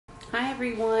Hi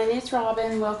everyone, it's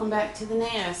Robin. Welcome back to the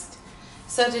nest.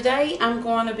 So today I'm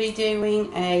going to be doing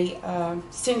a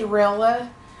Cinderella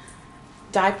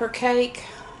diaper cake.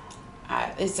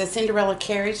 It's a Cinderella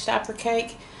carriage diaper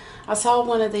cake. I saw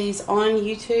one of these on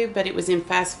YouTube, but it was in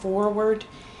fast forward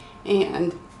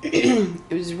and it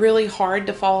was really hard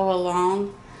to follow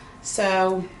along.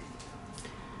 So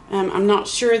I'm not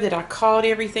sure that I caught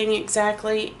everything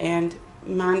exactly, and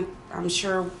mine I'm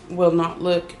sure will not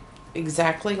look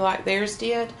exactly like theirs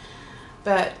did,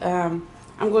 but I'm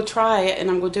going to try it, and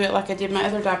I'm going to do it like I did my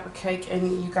other diaper cake,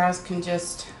 and you guys can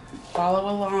just follow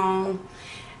along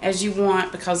as you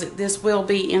want, because this will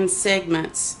be in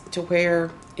segments to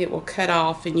where it will cut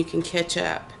off and you can catch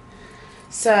up.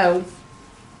 So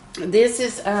this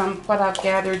is what I've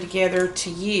gathered together to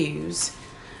use.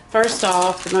 First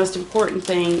off, the most important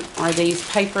thing are these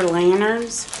paper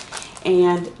lanterns.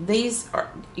 And these are,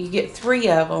 you get 3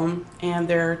 of them, and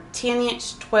they're 10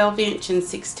 inch, 12 inch, and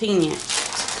 16 inch.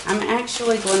 I'm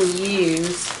actually going to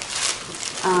use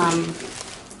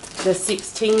the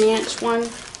 16 inch one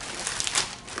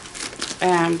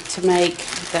to make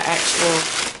the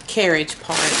actual carriage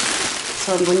part.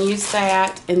 So I'm going to use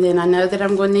that, and then I know that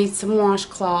I'm going to need some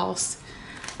washcloths.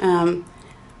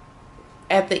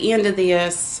 At the end of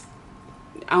this,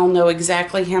 I'll know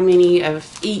exactly how many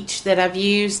of each that I've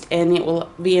used, and it will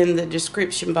be in the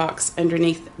description box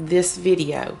underneath this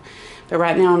video. But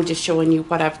right now I'm just showing you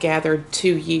what I've gathered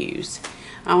to use.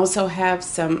 I also have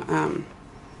some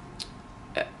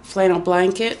flannel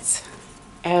blankets,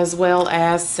 as well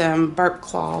as some burp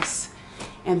cloths,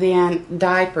 and then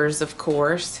diapers, of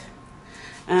course.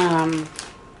 I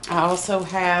also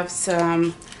have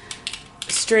some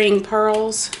string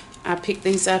pearls. I picked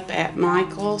these up at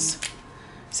Michael's.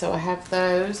 So I have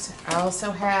those. I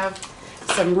also have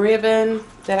some ribbon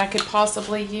that I could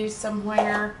possibly use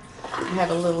somewhere. I have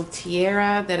a little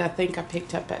tiara that I think I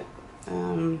picked up at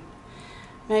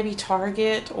maybe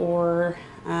Target or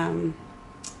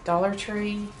Dollar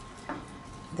Tree.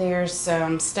 There's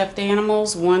some stuffed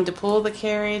animals, one to pull the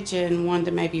carriage and one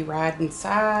to maybe ride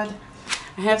inside.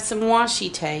 I have some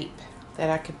washi tape that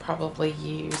I could probably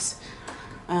use.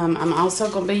 I'm also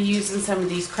going to be using some of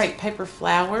these crepe paper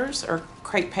flowers, or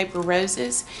crepe paper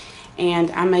roses, and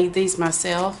I made these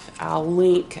myself. I'll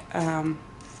link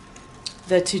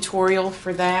the tutorial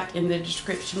for that in the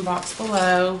description box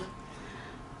below.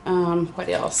 What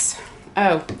else?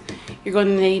 Oh, you're going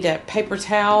to need a paper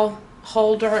towel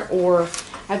holder, or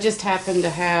I just happen to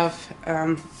have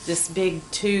this big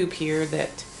tube here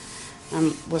that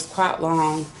was quite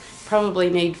long. Probably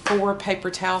need 4 paper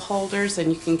towel holders,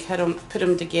 and you can put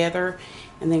them together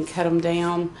and then cut them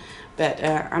down, but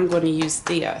I'm going to use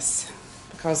this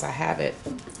because I have it.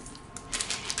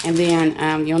 And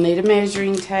then you'll need a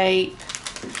measuring tape,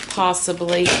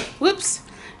 possibly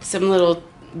some little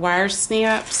wire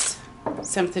snips,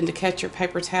 something to cut your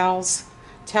paper towel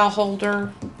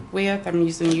holder with. I'm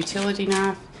using a utility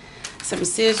knife, some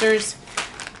scissors,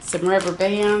 some rubber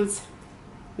bands,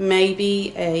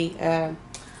 maybe a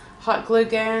hot glue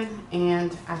gun,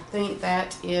 and I think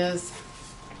that is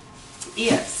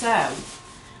it. So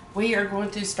we are going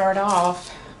to start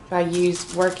off by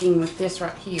working with this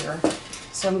right here.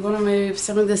 So I'm going to move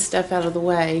some of this stuff out of the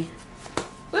way.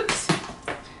 Whoops.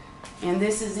 And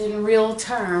this is in real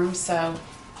terms, so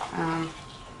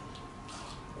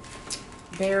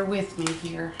bear with me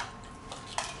here.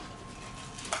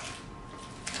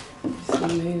 Just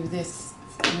going to move this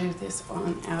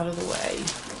one out of the way.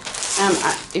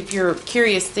 If you're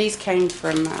curious, these came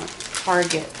from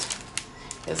Target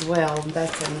as well.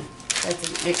 That's an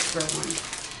extra one.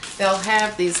 They'll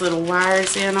have these little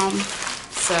wires in them,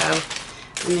 so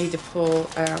I need to pull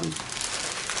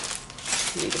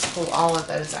all of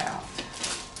those out.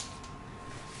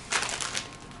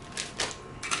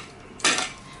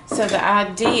 So the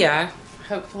idea,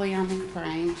 hopefully I'm in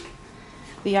frame.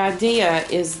 The idea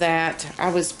is that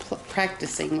I was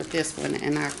practicing with this one,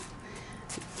 and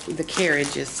the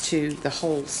carriage the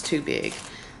hole's too big,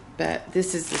 but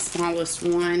this is the smallest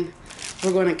one.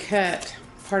 We're going to cut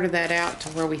part of that out to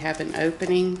where we have an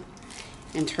opening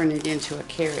and turn it into a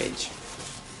carriage.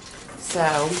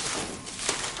 So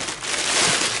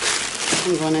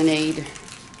I'm going to need,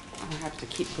 I'll have to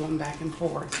keep going back and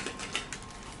forth.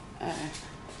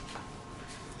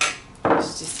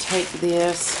 Let's just take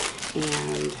this,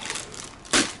 and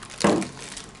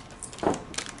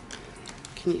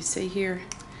can you see here?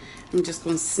 I'm just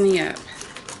going to snip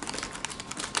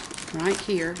right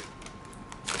here,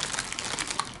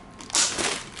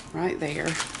 right there,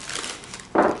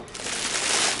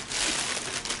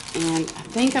 and I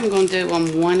think I'm going to do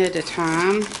them one at a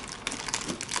time.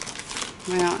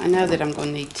 Well, I know that I'm going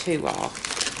to need 2 off.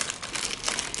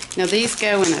 Now these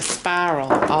go in a spiral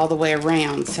all the way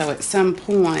around, so at some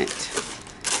point,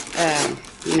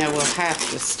 you know, we'll have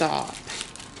to stop.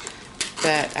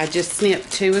 But I just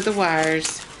snipped 2 of the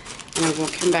wires, and I'm going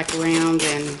to come back around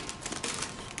and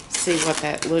see what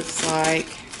that looks like.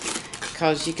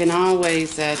 Because you can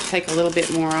always take a little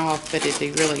bit more off, but it'd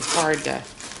be really hard to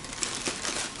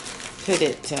put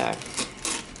it,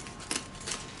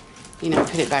 you know,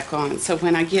 put it back on. So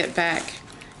when I get back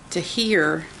to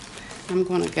here, I'm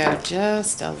going to go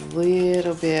just a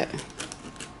little bit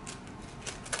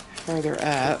further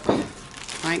up,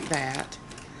 like that.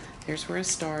 There's where I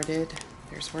started.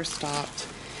 There's where I stopped.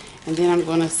 And then I'm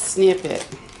going to snip it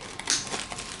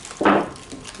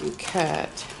and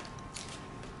cut.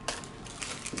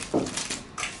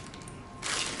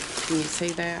 Can you see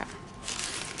that?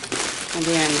 And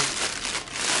then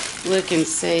look and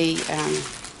see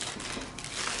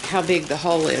how big the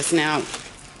hole is. Now,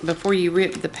 before you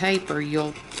rip the paper,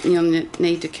 you'll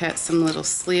need to cut some little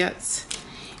slits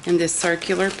in this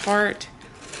circular part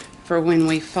for when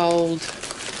we fold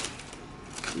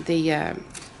the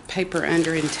paper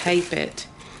under and tape it.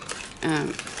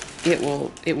 It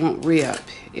won't rip.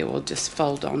 It will just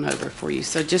fold on over for you.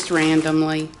 So just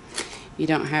randomly, you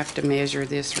don't have to measure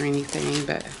this or anything,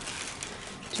 but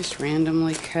just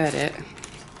randomly cut it.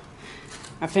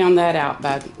 I found that out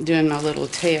by doing my little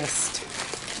test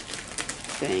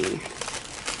thing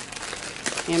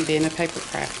and being a paper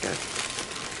crafter.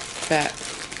 But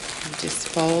just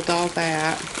fold all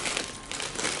that,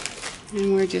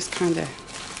 and we're just kind of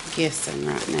guessing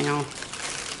right now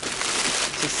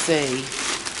to see.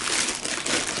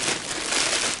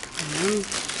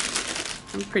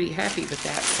 I'm pretty happy with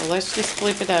that. So let's just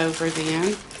flip it over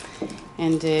then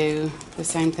and do the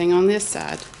same thing on this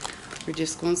side. We're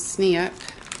just going to snip.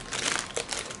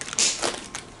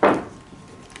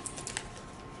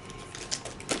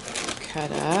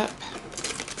 Cut up.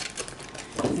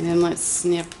 And then let's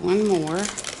snip one more.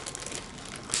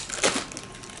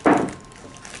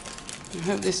 I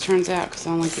hope this turns out because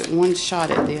I only get one shot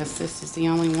at this. This is the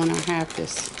only one I have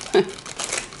this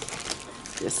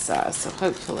this size. So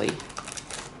hopefully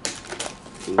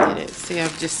I can get it. See,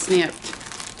 I've just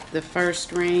snipped the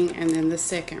first ring and then the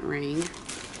second ring.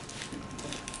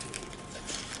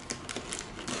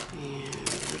 And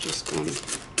we're just going to,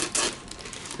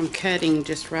 I'm cutting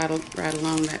just right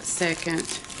along that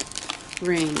second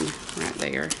ring right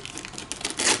there.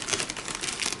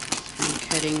 I'm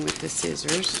cutting with the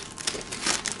scissors.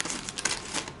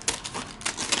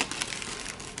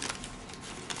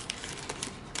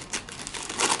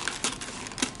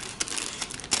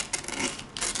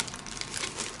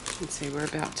 Let's see, we're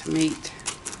about to meet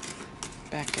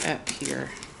back up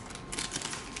here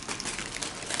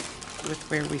with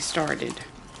where we started.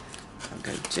 I'll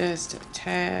go just a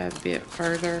tad bit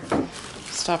further,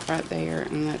 stop right there,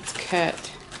 and let's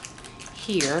cut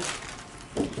here,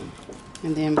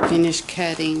 and then finish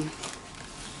cutting.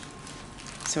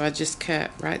 So I just cut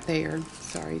right there.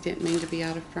 Sorry, didn't mean to be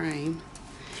out of frame.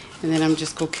 And then I'm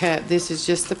just going to cut, this is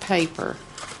just the paper,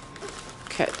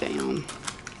 cut down.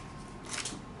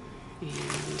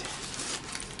 And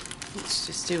let's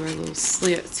just do our little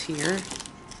slits here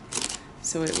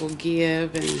so it will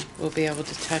give and we'll be able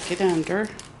to tuck it under.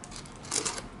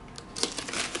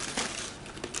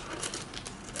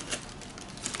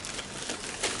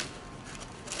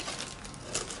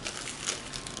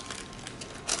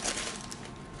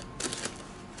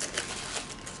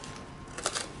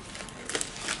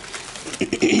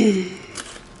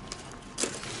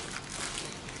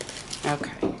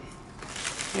 Okay.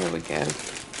 There we go.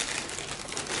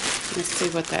 Let's see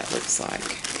what that looks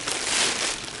like.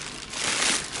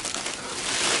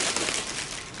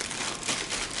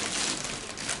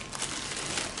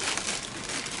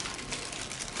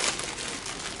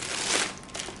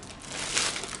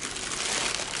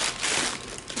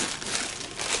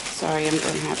 Sorry, I'm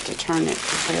going to have to turn it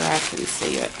to where I can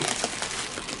see it.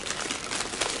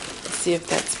 See if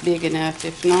that's big enough.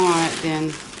 If not,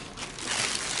 then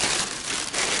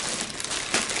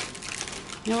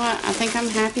you know what? I think I'm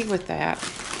happy with that.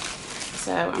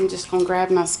 So I'm just going to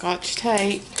grab my Scotch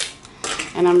tape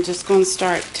and I'm just going to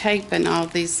start taping all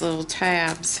these little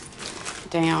tabs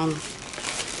down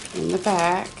in the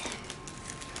back.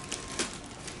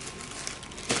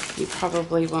 You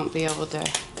probably won't be able to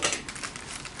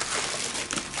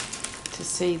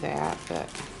see that, but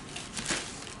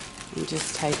I'm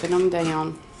just taping them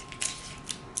down.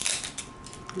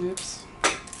 Oops.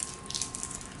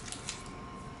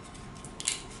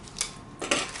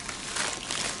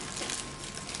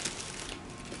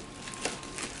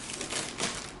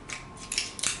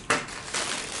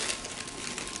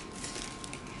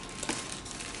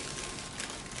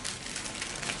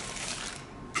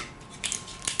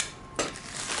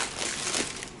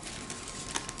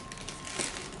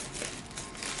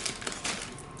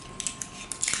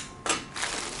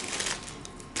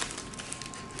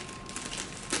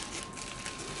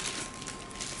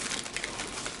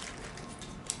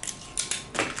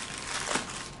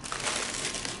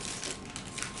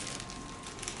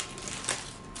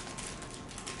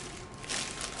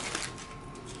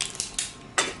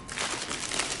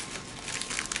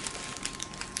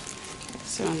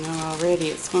 So I know already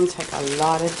it's going to take a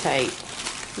lot of tape.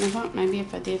 You know what? Maybe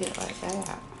if I did it like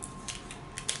that.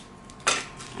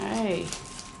 Hey.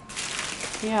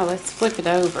 Yeah, let's flip it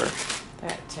over.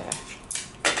 That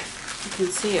you can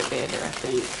see it better, I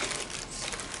think.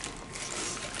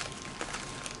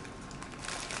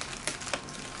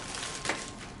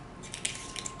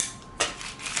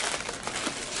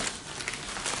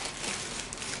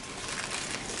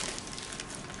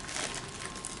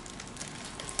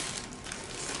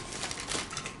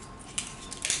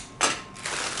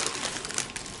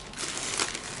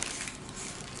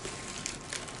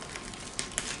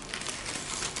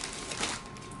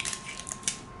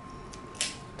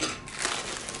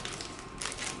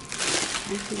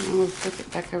 I'm going to flip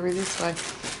it back over this way.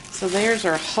 So there's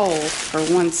our hole for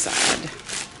one side.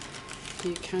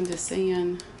 You kind of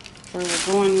seeing where we're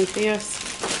going with this?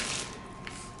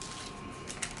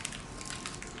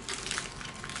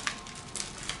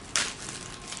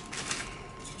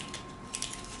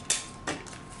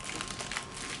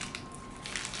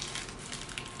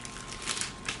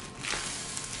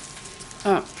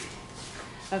 Oh,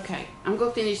 okay. I'm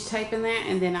going to finish taping that,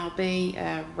 and then I'll be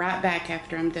right back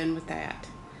after I'm done with that.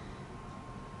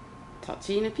 Talk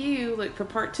to you in a few. Look for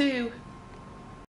part 2.